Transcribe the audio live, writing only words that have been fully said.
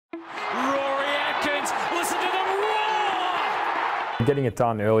Rory Atkins, listen to the roar! Getting it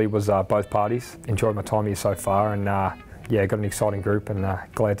done early was both parties. Enjoyed my time here so far, and yeah, got an exciting group, and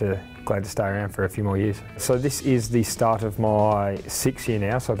glad to stay around for a few more years. So this is the start of my 6th year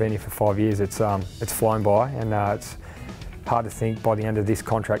now. So I've been here for 5 years. It's flown by, and it's hard to think by the end of this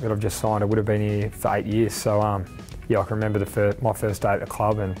contract that I've just signed I would have been here for 8 years. So yeah, I can remember my first day at the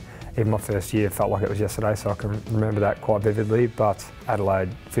club, and even my first year felt like it was yesterday, so I can remember that quite vividly. But Adelaide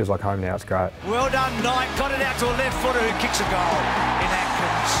feels like home now. It's great. Well done, Knight. Got it out to a left footer who kicks a goal in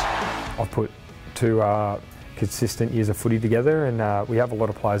Atkins. I've put 2 consistent years of footy together, and we have a lot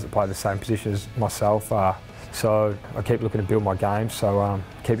of players that play the same position as myself. So I keep looking to build my game, so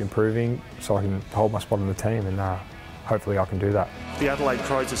keep improving so I can hold my spot on the team, and hopefully I can do that. The Adelaide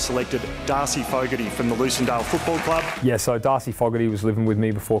Crows have selected Darcy Fogarty from the Adelaide Football Club. Yeah, so Darcy Fogarty was living with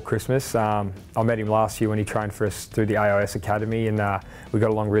me before Christmas. I met him last year when he trained for us through the AIS Academy, and we got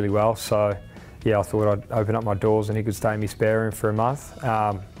along really well. So yeah, I thought I'd open up my doors and he could stay in my spare room for a month.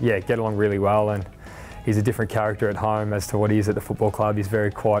 Yeah, get along really well, and he's a different character at home as to what he is at the football club. He's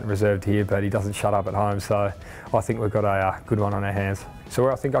very quiet and reserved here, but he doesn't shut up at home. So I think we've got a good one on our hands. So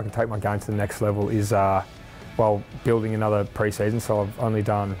where I think I can take my game to the next level is well, building another pre-season. So I've only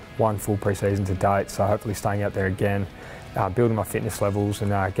done 1 full pre-season to date, so hopefully staying out there again, building my fitness levels,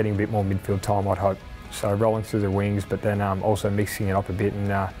 and getting a bit more midfield time, I'd hope. So rolling through the wings, but then also mixing it up a bit,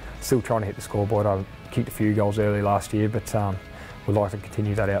 and still trying to hit the scoreboard. I kicked a few goals early last year, but would like to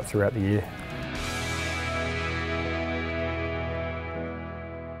continue that out throughout the year.